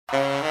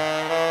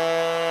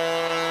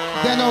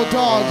Then no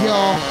dog,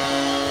 y'all.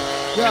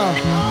 Yo.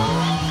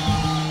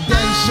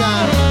 Then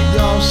shine,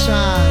 y'all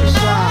shine,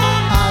 shine.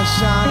 I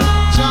shine,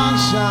 John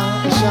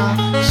shine, shine,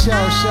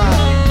 show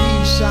shine, he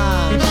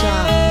shine,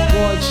 shine,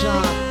 boy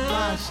shine,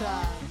 my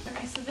shine.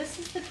 Okay, so this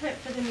is the kit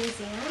for the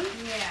museum.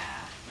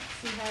 Yeah.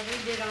 See how they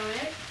did on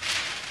it.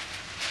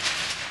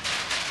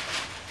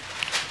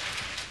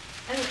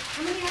 And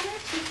how many are there?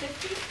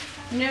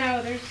 250? No,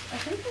 I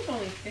think there's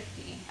only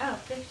 50. Oh,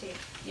 50.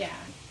 Yeah.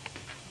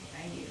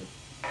 I do.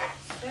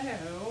 So,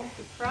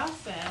 the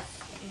process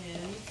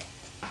is,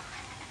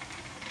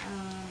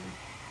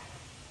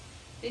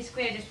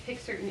 basically I just pick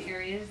certain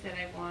areas that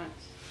I want,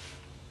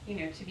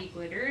 to be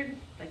glittered,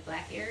 like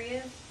black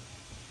areas.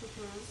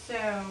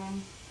 So,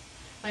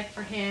 like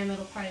for him,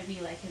 it'll probably be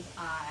like his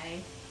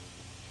eye.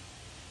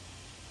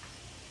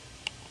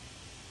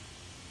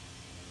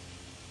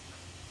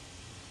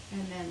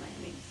 And then like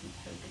maybe some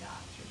polka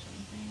dots or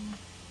something.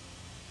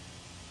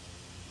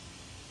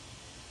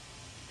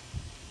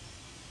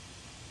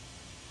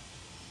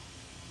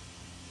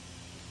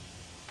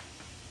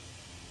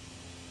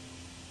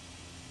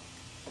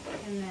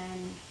 And then,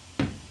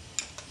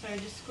 so I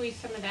just squeeze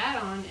some of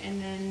that on,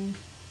 and then,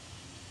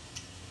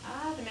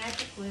 the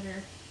magic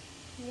glitter.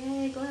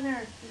 Yay,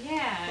 glitter.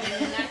 Yeah, and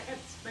then that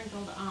gets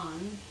sprinkled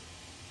on.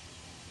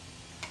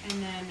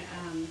 And then,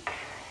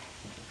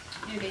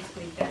 you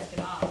basically dust it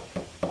off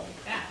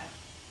like that.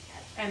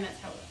 And that's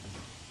how it looks.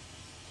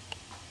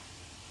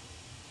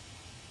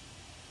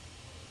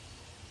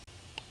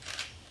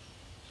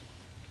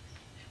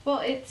 Well,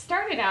 it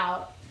started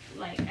out,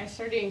 like, I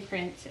started doing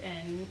print,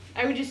 and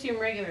I would just do them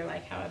regular,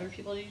 like how other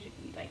people do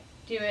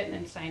it, and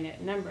then sign it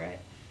and number it.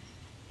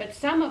 But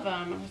some of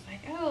them, I was like,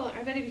 oh,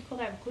 I bet it'd be cool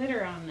to have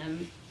glitter on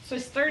them. So I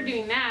started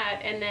doing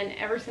that, and then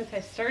ever since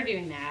I started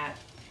doing that,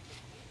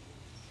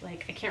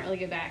 like, I can't really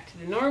go back to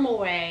the normal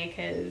way,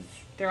 because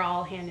they're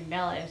all hand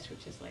embellished,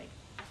 which is, like,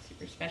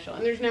 super special.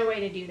 And there's no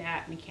way to do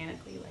that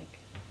mechanically, like,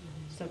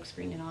 silk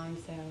screen it on,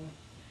 so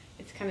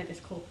it's kind of this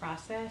cool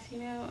process,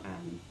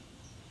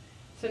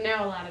 So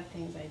now a lot of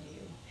things I do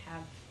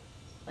have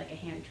like a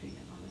hand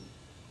treatment on them.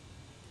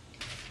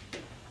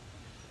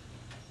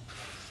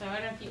 So I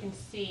don't know if you can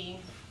see,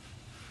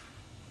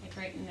 like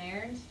right in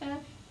there and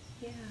stuff.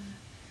 Yeah.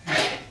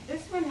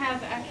 This one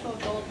has actual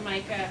gold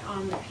mica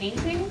on the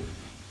painting.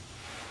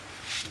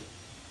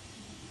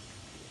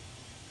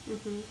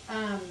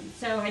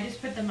 So I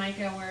just put the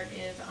mica where it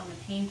is on the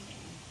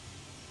painting,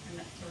 and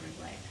that sort of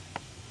like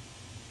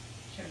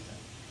shows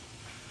up.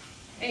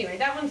 Anyway,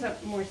 that one's a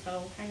more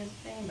subtle kind of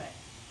thing, but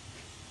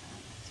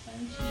it's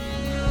fun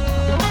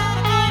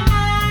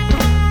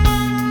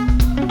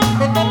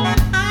too.